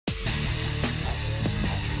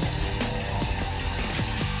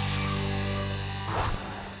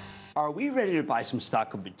Are we ready to buy some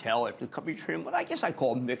stock of Mattel after the company traded what I guess I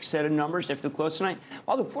call a mixed set of numbers after the close tonight?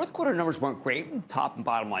 While the fourth quarter numbers weren't great, top and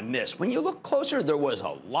bottom line missed. When you look closer, there was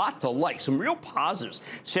a lot to like, some real positives.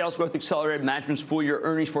 Sales growth accelerated, management's full-year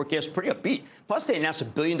earnings forecast pretty upbeat. Plus, they announced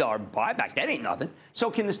 $1 billion buyback. That ain't nothing. So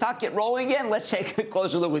can the stock get rolling again? Let's take a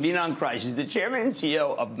closer look with Ynon Kreiz. He's the chairman and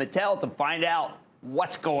CEO of Mattel to find out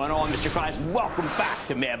what's going on. Mr. Kreiz, welcome back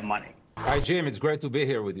to Mad Money. Hi, Jim. It's great to be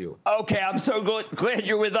here with you. Okay, I'm so glad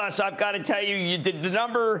you're with us. I've got to tell you, you did the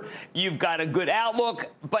number. You've got a good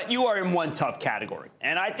outlook, but you are in one tough category.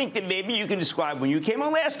 And I think that maybe you can describe when you came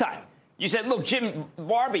on last time. You said, look, Jim,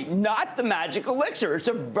 Barbie, not the magic elixir. It's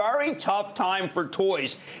a very tough time for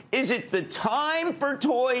toys. Is it the time for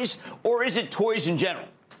toys, or is it toys in general?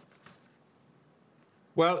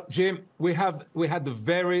 Well, Jim, we had a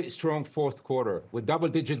very strong fourth quarter with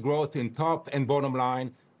double-digit growth in top and bottom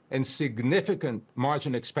line and significant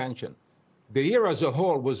margin expansion. The year as a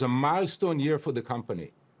whole was a milestone year for the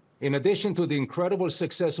company. In addition to the incredible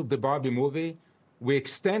success of the Barbie movie, we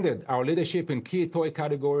extended our leadership in key toy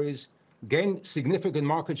categories, gained significant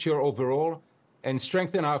market share overall, and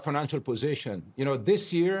strengthened our financial position. You know,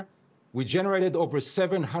 this year, we generated over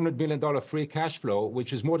 $700 million free cash flow,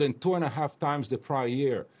 which is more than 2.5 times the prior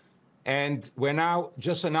year. And we're now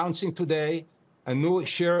just announcing today a new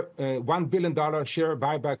 $1 billion share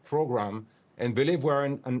buyback program, and believe we're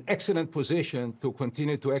in an excellent position to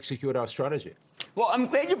continue to execute our strategy. Well, I'm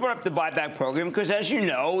glad you brought up the buyback program because, as you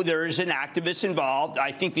know, there is an activist involved.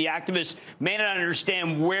 I think the activist may not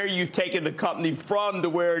understand where you've taken the company from to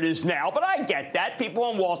where it is now, but I get that. People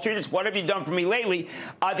on Wall Street, it's what have you done for me lately?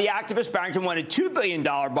 The activist Barrington wanted $2 billion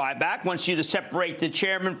buyback, wants you to separate the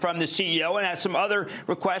chairman from the CEO, and has some other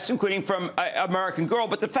requests, including from American Girl.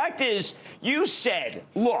 But the fact is, you said,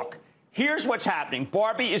 look, here's what's happening.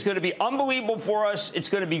 Barbie is going to be unbelievable for us. It's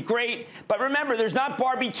going to be great. But remember, there's not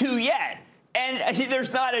Barbie 2 yet. And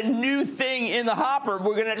there's not a new thing in the hopper.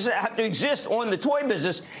 We're going to just have to exist on the toy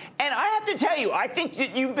business. And I have to tell you, I think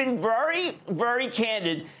that you've been very, very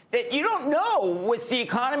candid that you don't know with the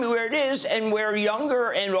economy where it is and where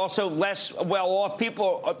younger and also less well-off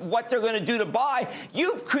people, what they're going to do to buy.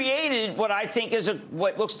 You've created what I think is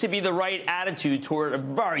what looks to be the right attitude toward a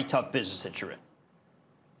very tough business that you're in.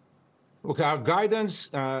 Look, our guidance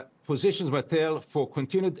positions Mattel for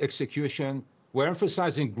continued execution. We're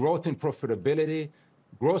emphasizing growth and profitability,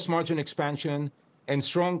 gross margin expansion, and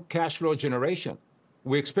strong cash flow generation.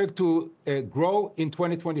 We expect to grow in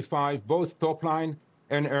 2025, both top line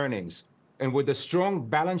and earnings. And with a strong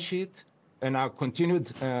balance sheet and our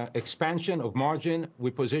continued expansion of margin,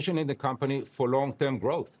 we're positioning the company for long-term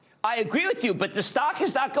growth. I agree with you, but the stock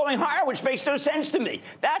is not going higher, which makes no sense to me.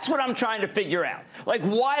 That's what I'm trying to figure out. Like,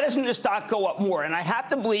 why doesn't the stock go up more? And I have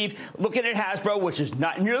to believe, looking at Hasbro, which is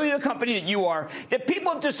not nearly the company that you are, that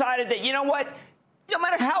people have decided that, you know what? No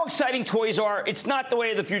matter how exciting toys are, it's not the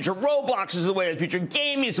way of the future. Roblox is the way of the future.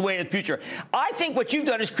 Gaming is the way of the future. I think what you've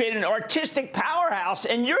done is create an artistic powerhouse,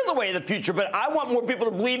 and you're the way of the future, but I want more people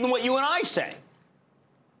to believe in what you and I say.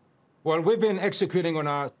 Well, we've been executing on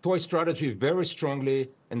our toy strategy very strongly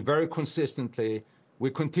and very consistently. We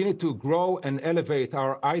continue to grow and elevate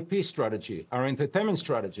our IP strategy, our entertainment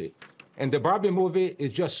strategy. And the Barbie movie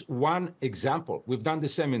is just one example. We've done the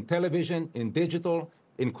same in television, in digital,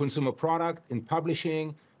 in consumer product, in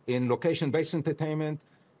publishing, in location-based entertainment.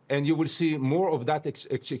 And you will see more of that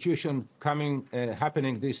execution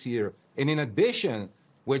happening this year. And in addition,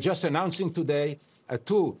 we're just announcing today a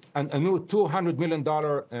new $200 million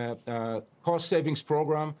cost savings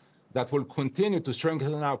program that will continue to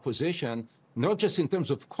strengthen our position, not just in terms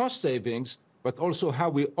of cost savings, but also how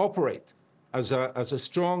we operate as a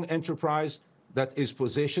strong enterprise that is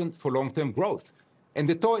positioned for long-term growth. And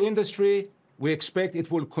the toy industry, we expect it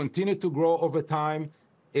will continue to grow over time.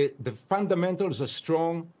 The fundamentals are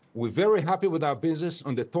strong. We're very happy with our business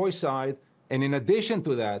on the toy side. And in addition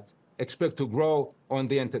to that, expect to grow on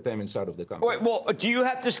the entertainment side of the company. Right, well, do you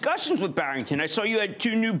have discussions with Barrington? I saw you had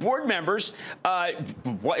 2 new board members. I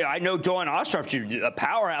know Dawn Ostroff, a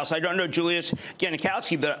powerhouse. I don't know Julius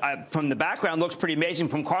Janikowski, but from the background, looks pretty amazing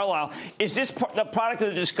from Carlisle. Is this the product of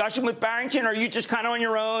the discussion with Barrington, or are you just kind of on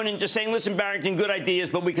your own and just saying, listen, Barrington, good ideas,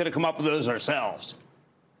 but we could have come up with those ourselves?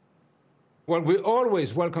 Well, we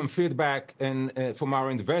always welcome feedback from our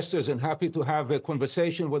investors and happy to have a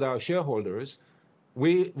conversation with our shareholders.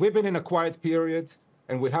 We've been in a quiet period,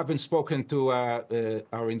 and we haven't spoken to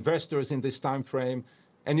our investors in this time frame.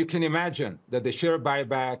 And you can imagine that the share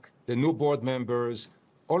buyback, the new board members,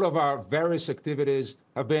 all of our various activities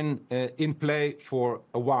have been in play for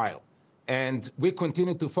a while. And we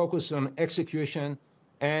continue to focus on execution.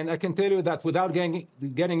 And I can tell you that without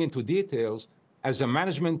getting into details, as a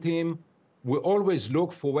management team, we always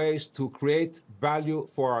look for ways to create value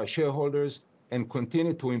for our shareholders and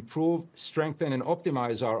continue to improve, strengthen, and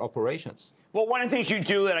optimize our operations. Well, one of the things you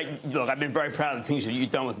do that I've been very proud of the things that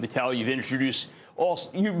you've done with Mattel. You've introduced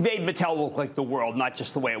you've made Mattel look like the world, not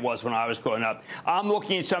just the way it was when I was growing up. I'm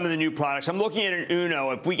looking at some of the new products. I'm looking at an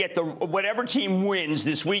Uno. If we get whatever team wins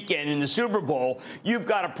this weekend in the Super Bowl, you've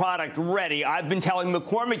got a product ready. I've been telling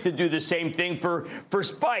McCormick to do the same thing for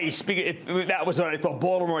Spice. If that was what I thought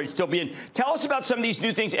Baltimore would still be in. Tell us about some of these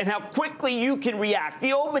new things and how quickly you can react.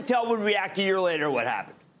 The old Mattel would react a year later. What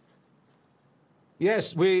happened?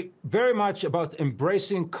 Yes, we very much about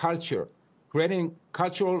embracing culture, creating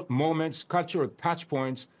cultural moments, cultural touch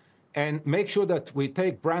points, and make sure that we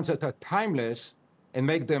take brands that are timeless and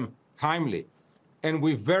make them timely. And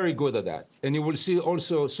we're very good at that. And you will see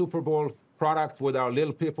also Super Bowl product with our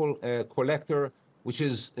Little People collector, which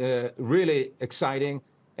is really exciting.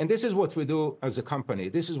 And this is what we do as a company.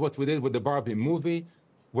 This is what we did with the Barbie movie,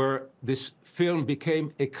 where this film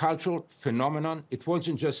became a cultural phenomenon. It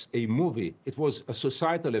wasn't just a movie, it was a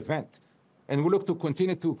societal event. And we look to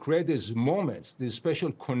continue to create these moments, these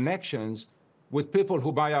special connections with people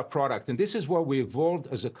who buy our product. And this is where we evolved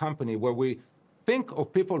as a company, where we think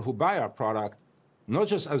of people who buy our product, not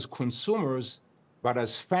just as consumers, but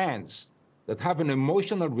as fans that have an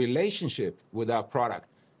emotional relationship with our product.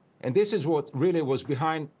 And this is what really was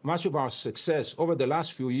behind much of our success over the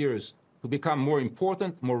last few years to become more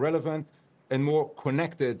important, more relevant, and more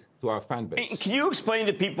connected to our fan base. Can you explain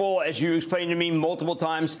to people, as you explained to me multiple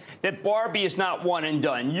times, that Barbie is not one and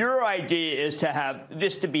done? Your idea is to have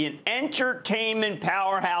this to be an entertainment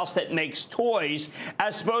powerhouse that makes toys,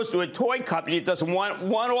 as opposed to a toy company that doesn't want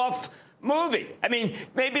one-off movie. I mean,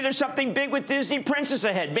 maybe there's something big with Disney Princess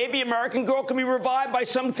ahead. Maybe American Girl can be revived by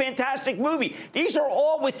some fantastic movie. These are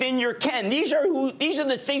all within your ken. These are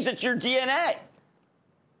the things that's your DNA.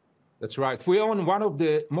 That's right. We own one of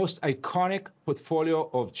the most iconic portfolio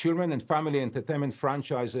of children and family entertainment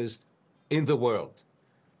franchises in the world.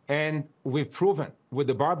 And we've proven with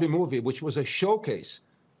the Barbie movie, which was a showcase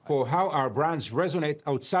for how our brands resonate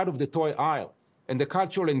outside of the toy aisle, and the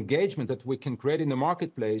cultural engagement that we can create in the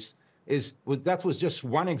marketplace that was just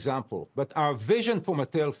one example. But our vision for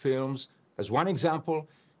Mattel Films, as one example,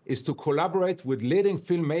 is to collaborate with leading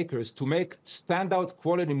filmmakers to make standout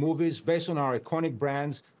quality movies based on our iconic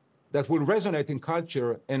brands that will resonate in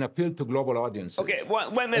culture and appeal to global audiences. Okay,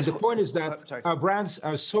 and the point is that our brands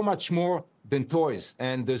are so much more than toys,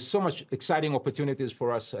 and there's so much exciting opportunities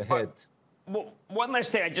for us ahead. Well, one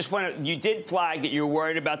last thing, you did flag that you're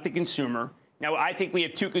worried about the consumer. Now, I think we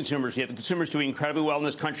have two consumers. We have the consumers doing incredibly well in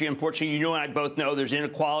this country. Unfortunately, you and I both know there's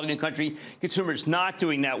inequality in the country. Consumers not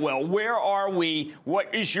doing that well. Where are we?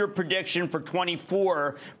 What is your prediction for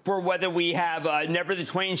 24 for whether we have never the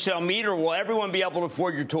twain shall meet, or will everyone be able to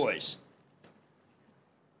afford your toys?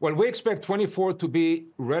 Well, we expect 24 to be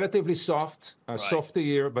relatively soft, a softer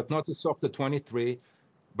year, but not as soft as 23.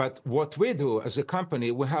 But what we do as a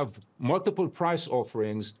company, we have multiple price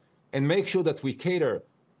offerings and make sure that we cater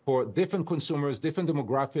for different consumers, different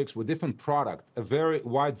demographics, with different product, a very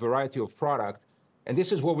wide variety of product. And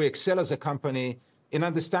this is where we excel as a company in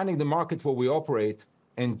understanding the market where we operate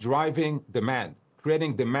and driving demand,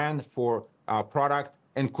 creating demand for our product,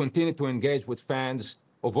 and continue to engage with fans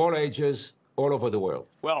of all ages all over the world.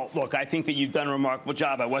 Well, look, I think that you've done a remarkable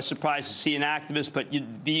job. I was surprised to see an activist, but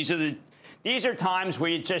these are times where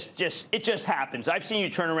it just happens. I've seen you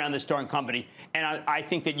turn around this darn company, and I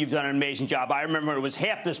think that you've done an amazing job. I remember it was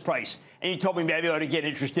half this price, and you told me maybe I ought to get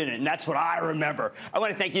interested in it, and that's what I remember. I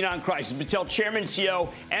want to thank Ynon Kreiz, Mattel Chairman, CEO,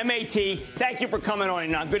 MAT. Thank you for coming on,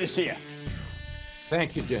 Ynon. Good to see you.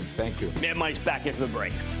 Thank you, Jim. Thank you. Mad Money's back after the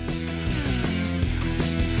break.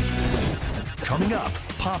 Coming up,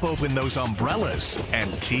 pop open those umbrellas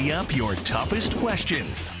and tee up your toughest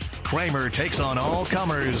questions. Cramer takes on all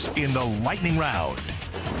comers in the lightning round.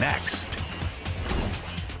 Next.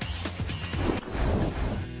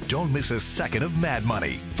 Don't miss a second of Mad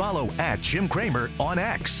Money. Follow @Jim Cramer on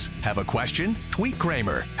X. Have a question? Tweet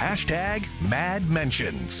Cramer.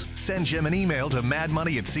 #MadMentions. Send Jim an email to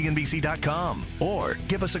madmoney@cnbc.com or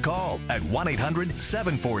give us a call at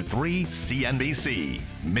 1-800-743-CNBC.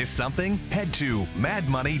 Miss something? Head to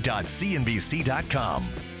madmoney.cnbc.com.